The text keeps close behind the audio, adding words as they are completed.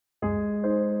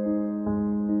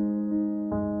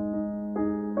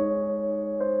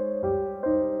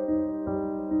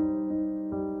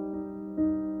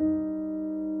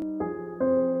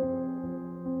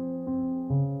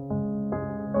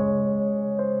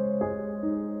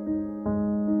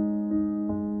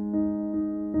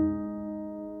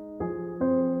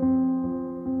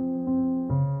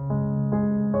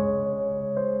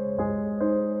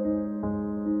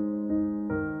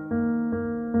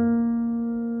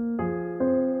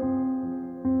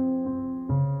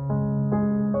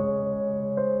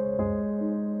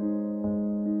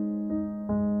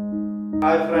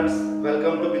Hi friends,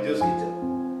 welcome to Biju's Kitchen.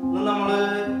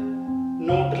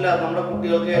 Nutella, നമ്മുടെ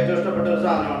കുട്ടികൾക്ക് ഏറ്റവും ഇഷ്ടപ്പെട്ട ഒരു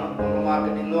സാധനമാണ്. നമ്മൾ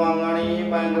മാർക്കറ്റിൽ നിന്ന് വാങ്ങുകയാണെങ്കിൽ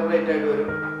ഭയങ്കര റേറ്റ് ആയിട്ട് വരും.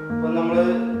 അപ്പോൾ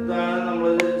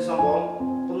ഇതാണ് സംഭവം.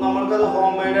 അപ്പോൾ നമ്മൾക്കത്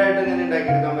ഹോം മെയ്ഡ് ആയിട്ട് എങ്ങനെ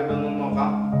ഉണ്ടാക്കിയെടുക്കാൻ പറ്റുമെന്ന് നോക്കാം.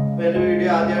 അപ്പോൾ എൻ്റെ വീഡിയോ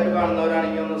ആദ്യമായിട്ട്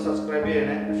കാണുന്നവരാണെങ്കിൽ ഒന്ന് സബ്സ്ക്രൈബ്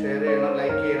ചെയ്യണേ, ഷെയർ ചെയ്യണം,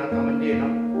 ലൈക്ക് ചെയ്യണം, കമൻറ്റ്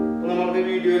ചെയ്യണം. അപ്പോൾ നമുക്ക്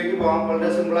വീഡിയോയിലേക്ക് പോകാം. വളരെ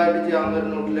സിമ്പിളായിട്ട് ചെയ്യാവുന്ന ഒരു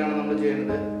നൂട്ടിലാണ് നമ്മൾ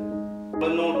ചെയ്യുന്നത്. നമ്മൾ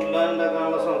നൂട്ടില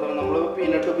ഉണ്ടാക്കാനുള്ള സാധനം നമ്മൾ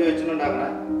പീനട്ട്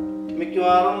ഉപയോഗിച്ചിട്ടുണ്ടാക്കണേ.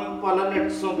 മിക്കവാറും പല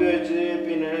നട്ട്സും ഉപയോഗിച്ച്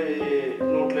പിന്നെ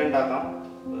നൂട്ടില ഉണ്ടാക്കാം.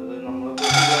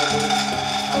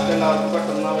 നമുക്ക് എല്ലാവർക്കും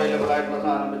പെട്ടെന്ന് അവൈലബിൾ ആയിട്ടുള്ള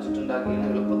സാധനം വെച്ചിട്ടുണ്ടാക്കിയാണ്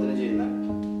എളുപ്പത്തിന് ചെയ്യുന്നത്.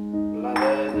 അല്ലാതെ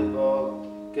ഇതിപ്പോൾ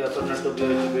കേസർ നട്ട്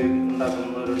ഉപയോഗിച്ച്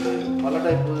ഉണ്ടാക്കുന്നവരുണ്ട്. പല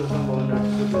ടൈപ്പ് സംഭവം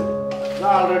നട്ട്സ് ഉപയോഗിച്ച് ഇത്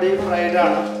ആൾറെഡി ഫ്രൈഡ്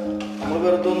ആണ്. നമ്മൾ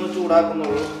വെറുതെ ഒന്ന്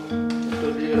ചൂടാക്കുന്നുള്ളൂ,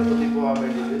 തൊലി എളുപ്പത്തിൽ പോകാൻ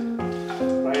വേണ്ടിയിട്ട്.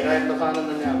 ഫ്രൈഡ് ആയിട്ടുള്ള സാധനം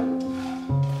തന്നെയാണ്.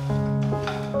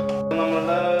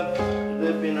 നമ്മളുടെ ഇത്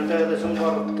പീനട്ട് ഏകദേശം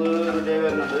വറുത്ത് റെഡിയായി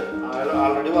വരുന്നുണ്ട്.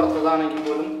 ആൾറെഡി വറുത്തതാണെങ്കിൽ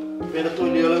പോലും പിന്നെ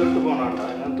തൊലികൾ വിട്ടു പോകണുണ്ട്.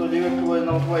 അങ്ങനെ തൊലി വിട്ടുപോയി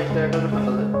നമുക്ക് വൈറ്റായിട്ട്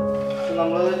കിട്ടേണ്ടത്. പക്ഷെ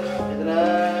നമ്മൾ ഇതിനെ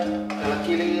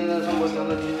ഇളക്കിയില്ലെങ്കിൽ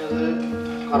സംഭവിക്കാന്ന് വെച്ച് കഴിഞ്ഞാൽ അത്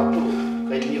കറുത്തു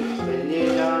കരിഞ്ഞു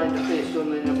കഴിഞ്ഞാൽ അതിൻ്റെ ടേസ്റ്റ്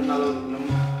വന്നു കഴിഞ്ഞാൽ പിന്നെ അത് ഒരിക്കലും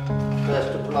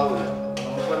ടേസ്റ്റ്ഫുൾ ആവില്ല.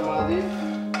 നമ്മൾ പരമാവധി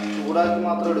ചൂടാക്കി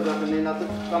മാത്രം എടുക്കാം. പിന്നെ ഇതിനകത്ത്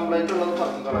കംപ്ലൈൻറ്റ് ഉള്ളത്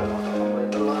കറക്കി കളയണം.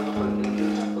 കംപ്ലൈൻറ്റ് ഉള്ളതൊക്കെ പറഞ്ഞിട്ട്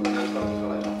അപ്പോൾ നമ്മൾ കറക്കി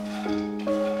കളയണം.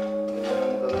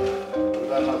 നമുക്കത് ഒരു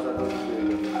കാരണവശാലും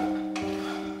ഉപയോഗിക്കാം.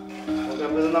 ഓക്കെ,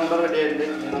 അപ്പോൾ ഇത് നമ്മുടെ റെഡി ആയിട്ട്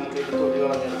ഇനി നമുക്ക് ഇത് തൊലി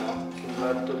കളഞ്ഞെടുക്കണം.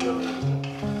 സിമ്പിളായിട്ട് തൊലി കളഞ്ഞെടുക്കണം.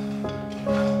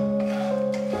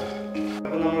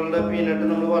 അപ്പോൾ നമ്മളുടെ പീനട്ട്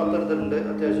നമ്മൾ വറുത്തെടുത്തിട്ടുണ്ട്.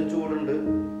 അത്യാവശ്യം ചൂടുണ്ട്.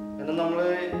 പിന്നെ നമ്മൾ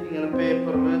ഇങ്ങനെ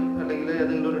പേപ്പറിൽ അല്ലെങ്കിൽ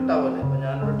ഏതെങ്കിലും ഒരു ടവൽ, ഇപ്പോൾ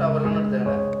ഞാനൊരു ടവലാണ്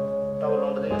എടുത്തത്. ടവൽ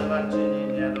കൊണ്ട് ഇങ്ങനെ കാണിച്ചു കഴിഞ്ഞ്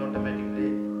കഴിഞ്ഞാൽ ഓട്ടോമാറ്റിക്കലി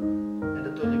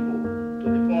എൻ്റെ തൊലി പോകും.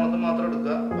 തൊലി പോണത് മാത്രം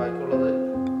എടുക്കുക, ബാക്കിയുള്ളത്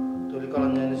തൊലി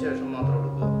കളഞ്ഞതിന് ശേഷം മാത്രം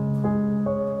എടുക്കുക.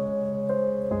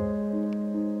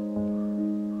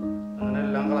 അങ്ങനെ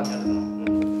എല്ലാം കളഞ്ഞെടുക്കണം.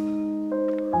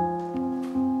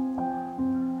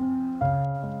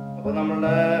 അപ്പോൾ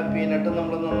നമ്മളുടെ പീനട്ട്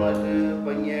നമ്മൾ നന്നായിട്ട്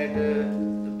ഭംഗിയായിട്ട്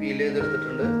പീൽ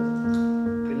ചെയ്തെടുത്തിട്ടുണ്ട്.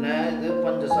 പിന്നെ ഇത്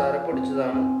പഞ്ചസാര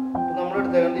പൊടിച്ചതാണ്. അപ്പോൾ നമ്മൾ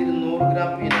എടുത്തേക്കുന്നത് 200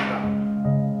 ഗ്രാം പീനട്ടാണ്.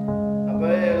 അപ്പോൾ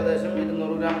ഏകദേശം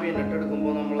 200 ഗ്രാം പീനട്ട്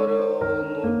എടുക്കുമ്പോൾ നമ്മളൊരു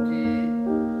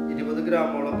 120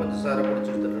 ഗ്രാമോളം പഞ്ചസാര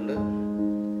പൊടിച്ചെടുത്തിട്ടുണ്ട്.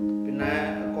 പിന്നെ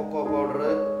കൊക്കോ പൗഡർ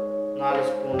 4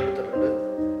 സ്പൂൺ എടുത്തിട്ടുണ്ട്.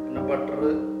 പിന്നെ ബട്ടർ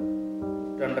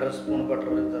 2.5 സ്പൂൺ ബട്ടർ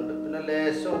എടുത്തിട്ടുണ്ട്. പിന്നെ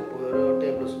ലേശം ഉപ്പ്, ഒരു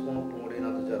ടേബിൾ സ്പൂൺ ഉപ്പും കൂടി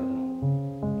ഇതിനകത്ത് ചേർക്കണം.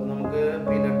 അപ്പോൾ നമുക്ക്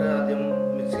പീനട്ട് ആദ്യം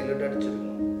മിക്സിയിലിട്ട്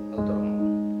അടിച്ചെടുക്കണം. അത് തുടങ്ങണം.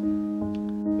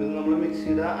 ഇത് നമ്മൾ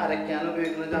മിക്സിയുടെ അരയ്ക്കാൻ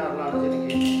ഉപയോഗിക്കുന്ന ജാറിലാണ്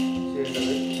ശരിക്കും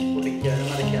ചെയ്യേണ്ടത്. പൊടിക്കാനും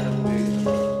അരയ്ക്കാനും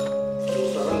ഉപയോഗിക്കുന്നത്.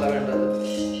 ജ്യൂസറല്ല വേണ്ടത്.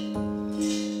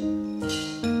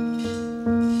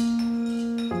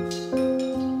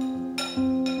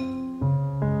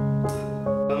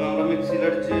 നമ്മുടെ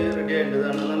മിക്സിയിലടിച്ച് റെഡി ആയിട്ടുണ്ട്.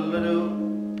 നല്ലൊരു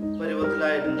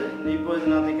പരുവത്തിലായിട്ടുണ്ട്. ഇനിയിപ്പോൾ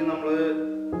ഇതിനകത്തേക്ക് നമ്മൾ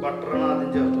ബട്ടറാണ് ആദ്യം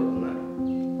ചേർത്ത് കൊടുക്കുന്നത്.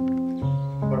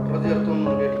 ബട്ടർ ചേർത്ത്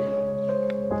ഒന്നുകൂടി അടിക്കണം.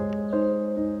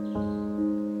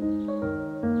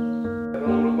 അപ്പോൾ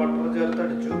നമ്മൾ ബട്ടർ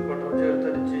ചേർത്തടിച്ചു. ബട്ടർ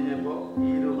ചേർത്തടിച്ച് കഴിഞ്ഞപ്പോൾ ഈ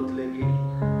രൂപത്തിലേക്ക്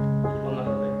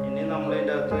വന്നിട്ടുണ്ട്. ഇനി നമ്മൾ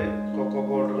ഇതിൻ്റെ അകത്ത് കൊക്കോ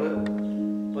പൗഡർ,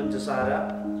 പഞ്ചസാര,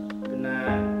 പിന്നെ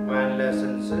വാനില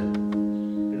എസൻസ്,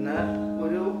 പിന്നെ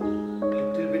ഒരു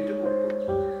ലിറ്റിൽ ബിറ്റ് ഉപ്പ്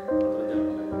അത്ര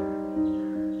ചേർക്കണം.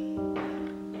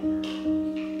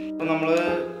 അപ്പോൾ നമ്മൾ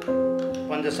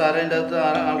പഞ്ചസാര അതിൻ്റെ അകത്ത്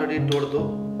ആൾറെഡി ഇട്ട് കൊടുത്തു.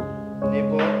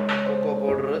 ഇനിയിപ്പോൾ കൊക്കോ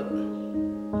പൗഡർ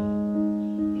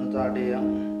ഒന്ന് ആഡ് ചെയ്യാം.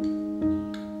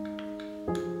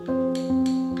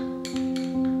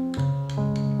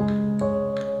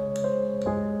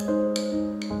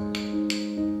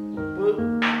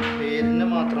 പേരിന്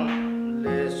മാത്രം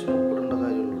ലേശം ഉപ്പിടേണ്ട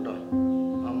കാര്യമുള്ളൂ കേട്ടോ.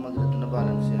 ആ മധുരത്തിൻ്റെ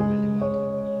ബാലൻസ് ചെയ്യാൻ വേണ്ടി മാത്രം.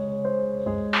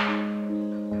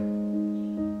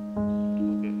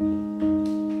 ഓക്കെ,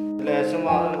 ലേശം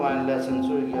വാനില എസൻസ്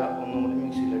ഒഴിക്കുക. ഒന്നും കൂടി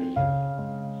മിക്സിയിൽ അടിക്കുക.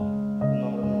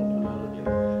 നമ്മുടെ നൂട്ടില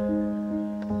റെഡിയാവും.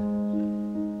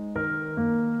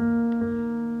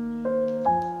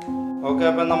 ഓക്കെ,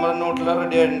 അപ്പം നമ്മുടെ നൂട്ടില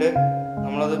റെഡി ആയിട്ടുണ്ട്.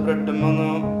 നമ്മളത് ബ്രെഡും ഒന്ന്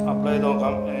അപ്ലൈ ചെയ്ത്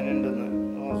നോക്കാം എങ്ങനെയുണ്ടെന്ന്.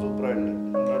 സൂപ്പറായിട്ടുണ്ട്.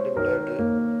 നല്ല അടിപൊളിയായിട്ട്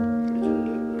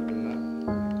പിടിച്ചിട്ടുണ്ട് ബ്രെഡിന്.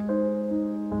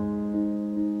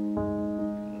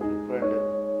 സൂപ്പറായിട്ട്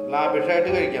ലാഭിഷായിട്ട്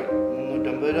കഴിക്കാം.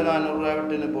 350 രൂപ 400 രൂപ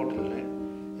കിട്ടുന്ന ബോട്ടിലിന്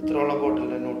ഇത്രയുള്ള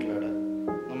ബോട്ടിലിൻ്റെ നൂട്ടിലയുടെ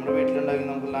നമ്മുടെ വീട്ടിലുണ്ടാക്കി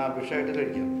നമുക്ക് ലാഭിഷായിട്ട്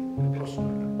കഴിക്കാം.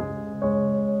 പ്രശ്നമില്ല.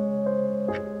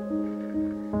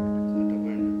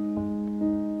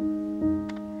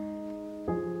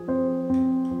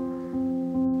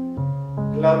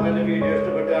 എല്ലാവർക്കും എൻ്റെ വീഡിയോ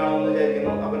ഇഷ്ടപ്പെട്ടാണെന്ന്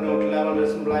വിചാരിക്കുന്നു. അപ്പോൾ നൂട്ടില വളരെ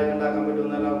സിമ്പിളായിട്ട് ഉണ്ടാക്കാൻ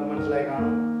പറ്റുമെന്ന് എല്ലാവർക്കും മനസ്സിലായി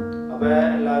കാണും. അപ്പോൾ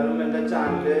എല്ലാവരും എൻ്റെ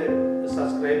ചാനൽ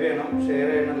സബ്സ്ക്രൈബ് ചെയ്യണം, ഷെയർ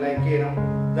ചെയ്യണം, ലൈക്ക് ചെയ്യണം.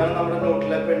 ഇതാണ് നമ്മുടെ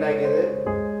നൂട്ടില ഇപ്പോൾ ഉണ്ടാക്കിയത്.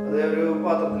 അത് ഒരു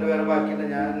പാത്രത്തിൽ വേറെ ബാക്കിയിട്ട്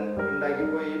ഞാൻ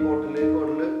ഉണ്ടാക്കിയപ്പോൾ ഈ ബോട്ടിൽ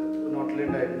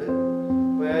വീട്ടിലുണ്ടായിട്ടുണ്ട്.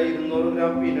 അപ്പോൾ 200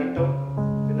 ഗ്രാം പീനട്ടും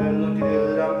പിന്നെ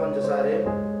 120 ഗ്രാം